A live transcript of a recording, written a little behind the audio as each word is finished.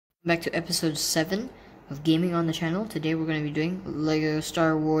Back to episode 7 of gaming on the channel. Today we're going to be doing Lego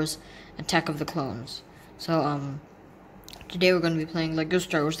Star Wars Attack of the Clones. So today we're going to be playing Lego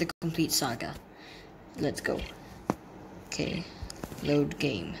Star Wars the complete saga. Let's go. Okay, load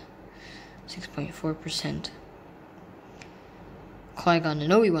game. 6.4%. Qui-Gon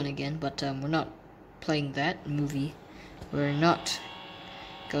and Obi-Wan again, but we're not playing that movie. We're not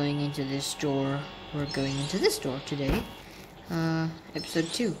going into this door. We're going into this door today. Episode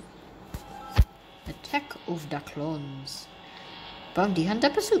 2. Attack of the Clones. Bounty Hunt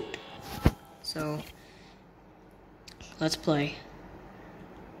episode. So, let's play.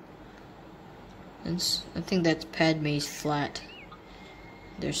 I think that's Padme's flat.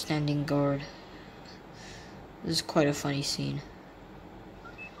 They're standing guard. This is quite a funny scene.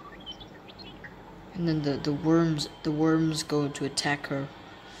 And then the worms go to attack her.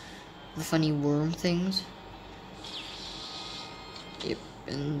 The funny worm things. Yep,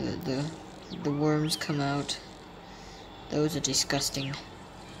 and the worms come out. Those are disgusting.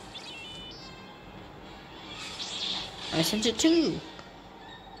 I sent it too.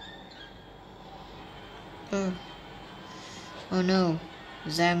 Oh no,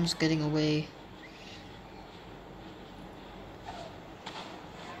 Zam's getting away.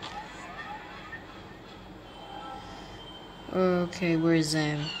 Okay, where's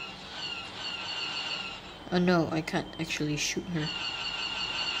Zam? Oh no, I can't actually shoot her.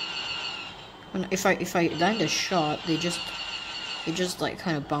 If I land a shot, they just like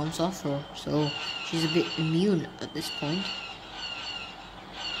kind of bounce off her, so she's a bit immune at this point.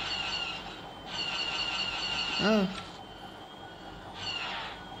 Oh,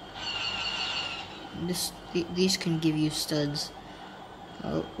 these can give you studs.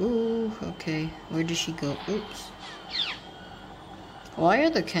 Oh, ooh, okay. Where does she go? Oops. Why are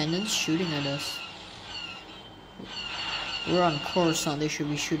the cannons shooting at us? We're on Coruscant. They should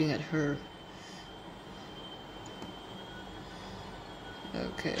be shooting at her.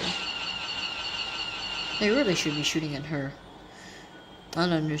 Okay. They really should be shooting at her. I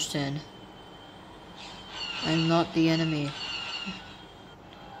don't understand. I'm not the enemy.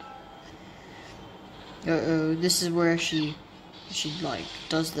 Uh-oh, this is where she like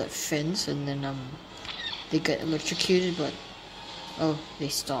does that fence and then they get electrocuted, but oh, they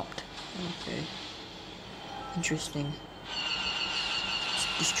stopped. Okay. Interesting.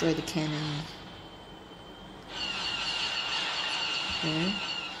 Let's destroy the cannon. Okay.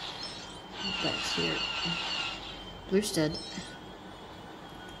 Back here. Blue stud.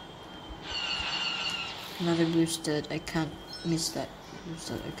 Another blue stud. I can't miss that blue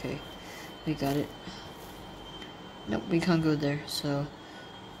stud. Okay. We got it. Nope, we can't go there. So,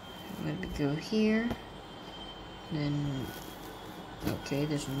 I'm gonna go here. Then, okay,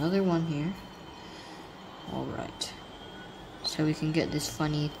 there's another one here. Alright. So we can get this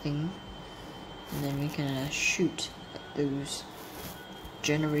funny thing. And then we can shoot at those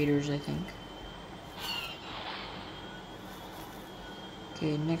generators, I think.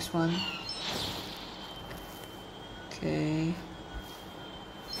 Okay, next one. Okay.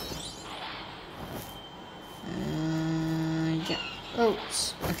 Yeah.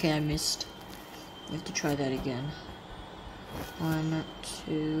 Oops. Okay, I missed. You have to try that again. 1,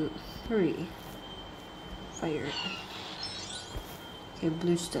 2, 3. Fire. Okay,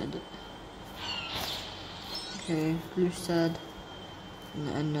 blue stud. Okay, blue stud. And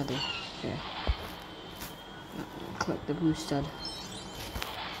another. Okay. Collect the blue stud.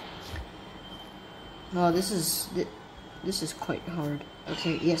 Oh, this is quite hard.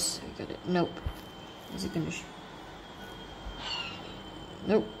 Okay, yes, I got it. Nope. Is it gonna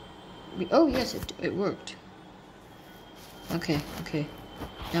nope. Oh yes, it worked. Okay.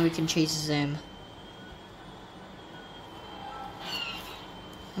 Now we can chase Zam.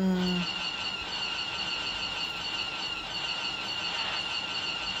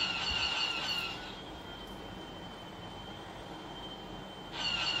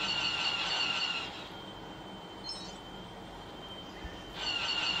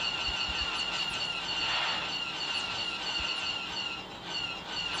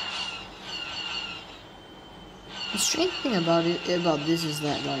 The strange thing about this is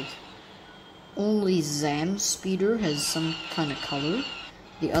that like only Zam's speeder has some kind of color.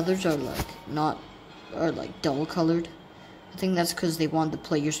 The others are like double colored. I think that's because they want the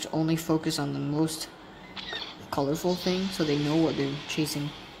players to only focus on the most colorful thing, so they know what they're chasing.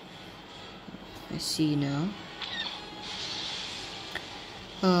 I see now.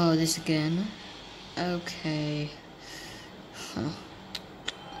 Oh, this again. Okay. Huh.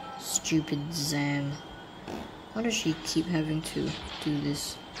 Stupid Zam. Why does she keep having to do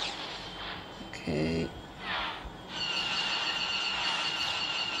this? Okay.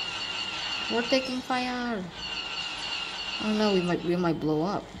 We're taking fire. Oh no, we might blow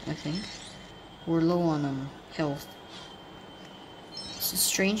up, I think. We're low on health. It's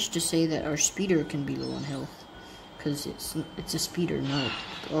strange to say that our speeder can be low on health, because it's a speeder, no.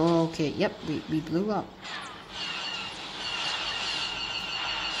 Oh, okay, yep, we blew up.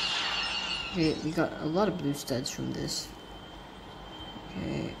 Okay, we got a lot of blue studs from this.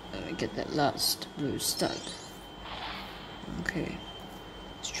 Okay, let me get that last blue stud. Okay,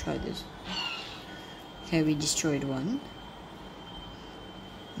 let's try this. Okay, we destroyed one.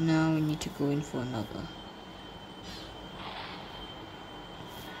 Now we need to go in for another.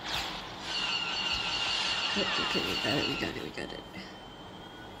 Okay, we got it.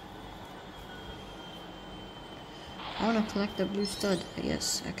 I want to collect the blue stud.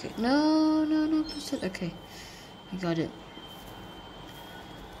 Yes, okay. No, blue stud. Okay, we got it.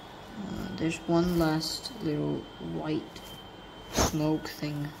 There's one last little white smoke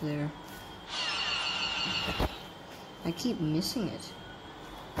thing there. I keep missing it.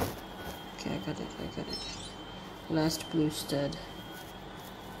 Okay, I got it. Last blue stud.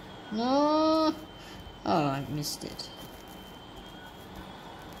 No! Oh, I missed it.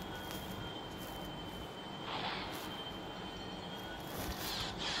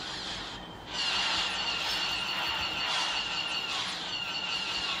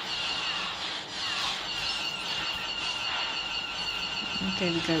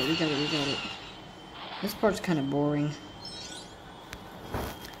 Okay, we got it. This part's kind of boring.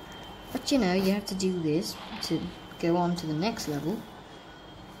 But you know, you have to do this to go on to the next level.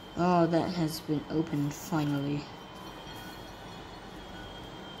 Oh, that has been opened finally.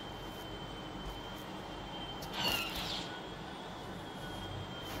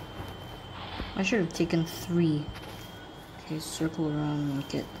 I should have taken 3. Okay, circle around and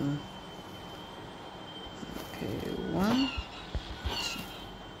get them. Okay, 1.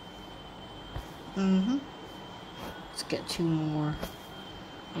 Let's get 2 more.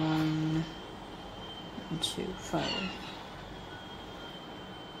 1 and 2. Fire.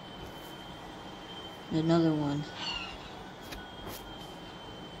 Another one.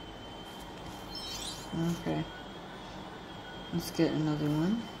 Okay. Let's get another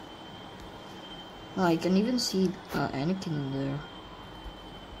one. Oh, I can even see Anakin in there.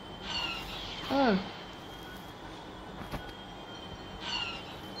 Oh.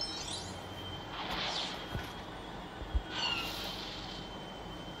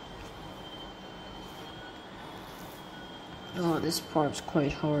 Oh, this part's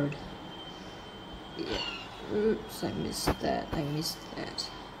quite hard. Yeah. Oops, I missed that.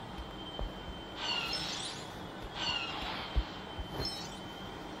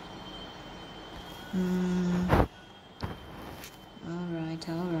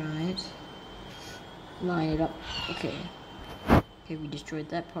 Alright. Line it up. Okay, we destroyed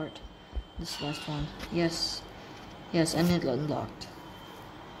that part. This last one. Yes, and it unlocked.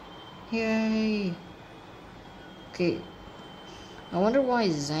 Yay! Okay. I wonder why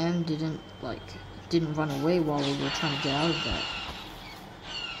Zam didn't run away while we were trying to get out of that.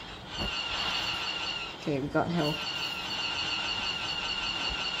 Okay, we got health.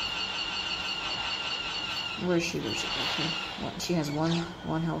 Where is she? Okay. She has one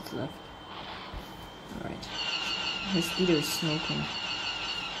health left. Alright. Her speeder is smoking.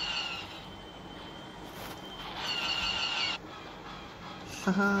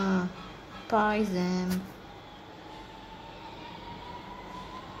 Haha. Bye, Zam.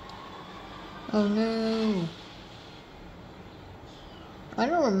 Oh no. I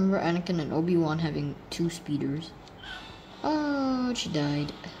don't remember Anakin and Obi-Wan having 2 speeders. Oh, she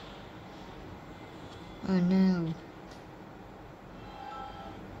died. Oh no.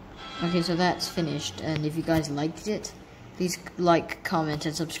 Okay, so that's finished, and if you guys liked it, please like, comment,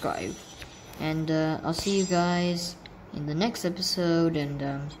 and subscribe. And I'll see you guys in the next episode,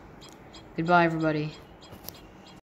 and goodbye everybody.